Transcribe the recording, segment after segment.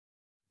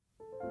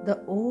The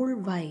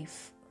Old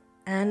Wife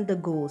and the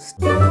Ghost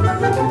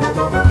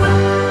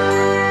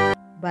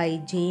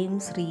by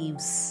James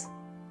Reeves.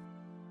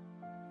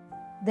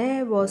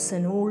 There was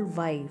an old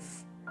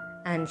wife,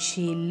 and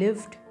she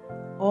lived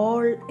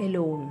all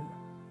alone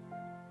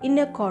in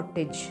a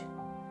cottage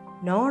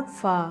not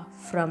far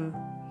from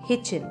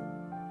Hitchin.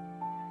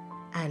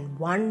 And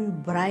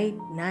one bright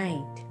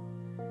night,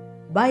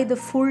 by the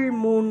full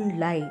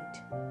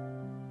moonlight,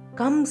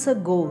 comes a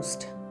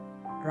ghost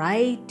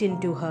right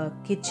into her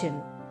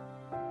kitchen.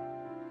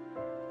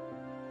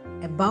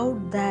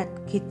 About that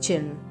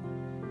kitchen,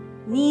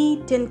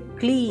 neat and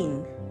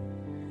clean,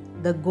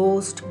 the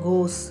ghost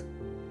goes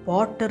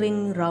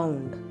pottering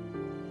round.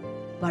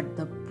 But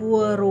the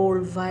poor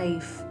old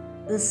wife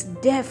is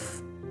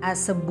deaf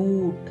as a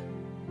boot,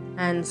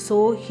 and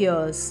so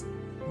hears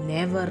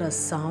never a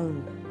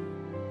sound.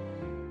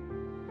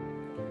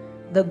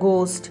 The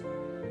ghost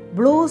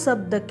blows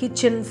up the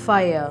kitchen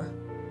fire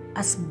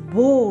as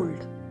bold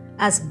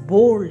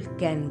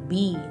can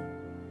be.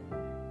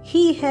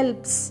 He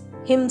helps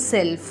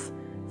himself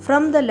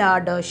from the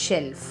larder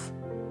shelf,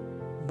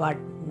 but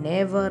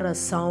never a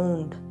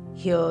sound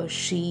hears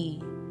she.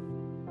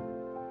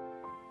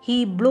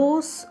 He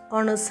blows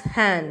on his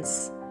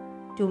hands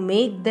to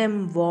make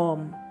them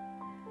warm,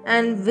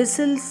 and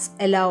whistles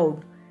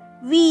aloud,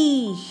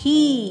 wee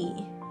hee.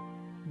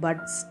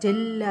 But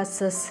still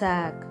as a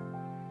sack,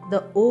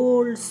 the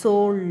old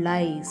soul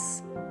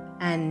lies,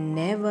 and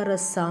never a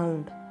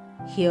sound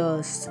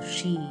hears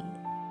she.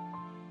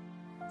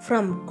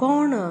 From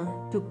corner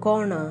to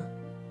corner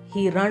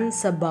he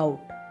runs about,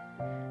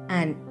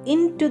 and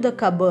into the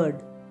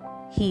cupboard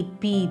he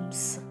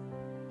peeps.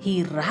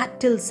 He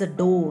rattles the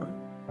door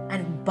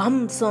and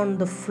bumps on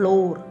the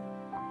floor,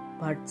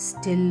 but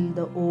still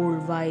the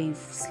old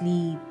wife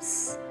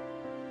sleeps.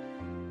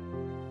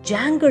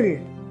 Jangle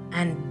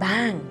and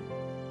bang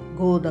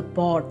go the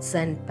pots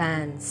and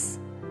pans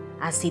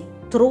as he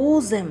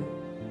throws them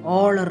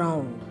all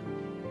around,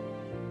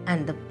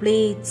 and the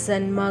plates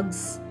and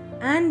mugs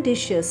and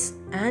dishes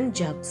and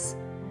jugs,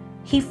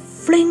 he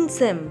flings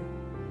them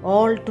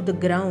all to the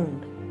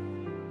ground.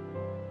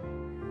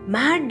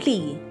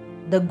 Madly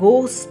the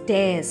ghost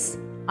stares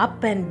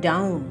up and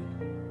down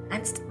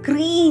and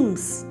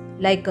screams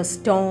like a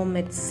storm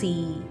at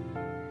sea.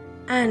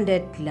 And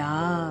at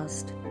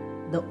last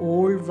the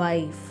old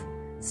wife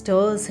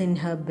stirs in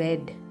her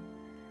bed,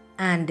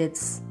 and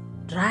it's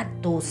 "Drat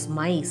those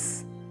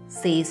mice,"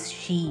 says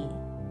she.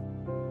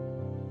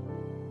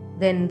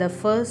 Then the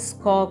first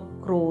cock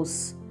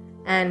crows,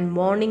 and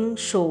morning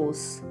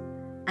shows,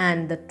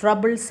 and the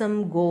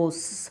troublesome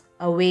goes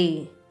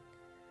away.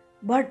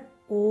 But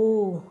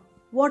oh,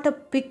 what a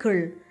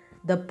pickle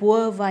the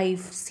poor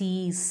wife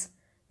sees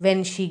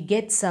when she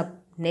gets up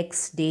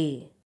next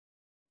day.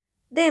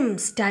 "Them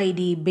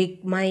tidy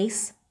big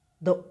mice,"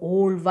 the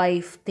old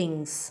wife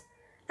thinks,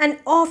 and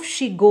off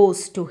she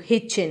goes to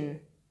Hitchin.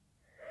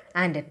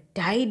 And a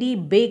tidy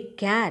big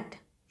cat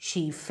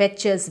she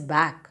fetches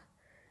back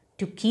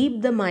to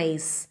keep the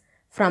mice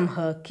from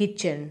her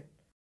kitchen.